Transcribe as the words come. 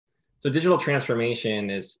So digital transformation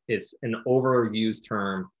is an overused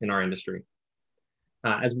term in our industry.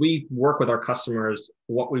 As we work with our customers,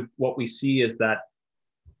 what we see is that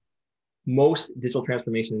most digital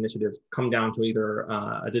transformation initiatives come down to either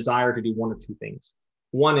a desire to do one of two things.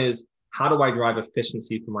 One is, how do I drive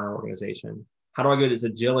efficiency for my organization? How do I get this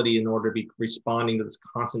agility in order to be responding to this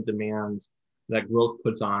constant demands that growth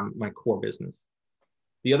puts on my core business?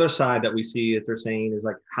 The other side that we see is they're saying is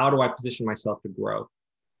like, how do I position myself to grow?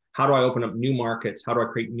 How do I open up new markets? How do I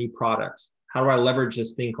create new products? How do I leverage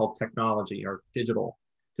this thing called technology or digital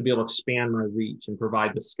to be able to expand my reach and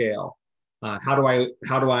provide the scale? How do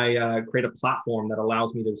I create a platform that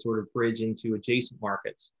allows me to sort of bridge into adjacent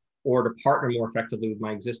markets, or to partner more effectively with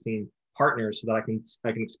my existing partners so that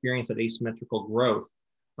I can experience that asymmetrical growth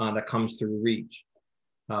that comes through reach.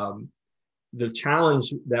 The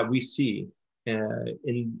challenge that we see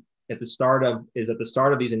at the start of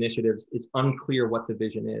these initiatives, it's unclear what the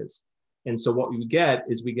vision is. And so what we get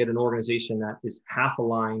an organization that is half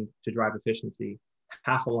aligned to drive efficiency,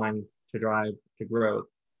 half aligned to drive to growth,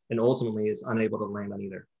 and ultimately is unable to land on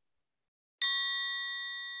either.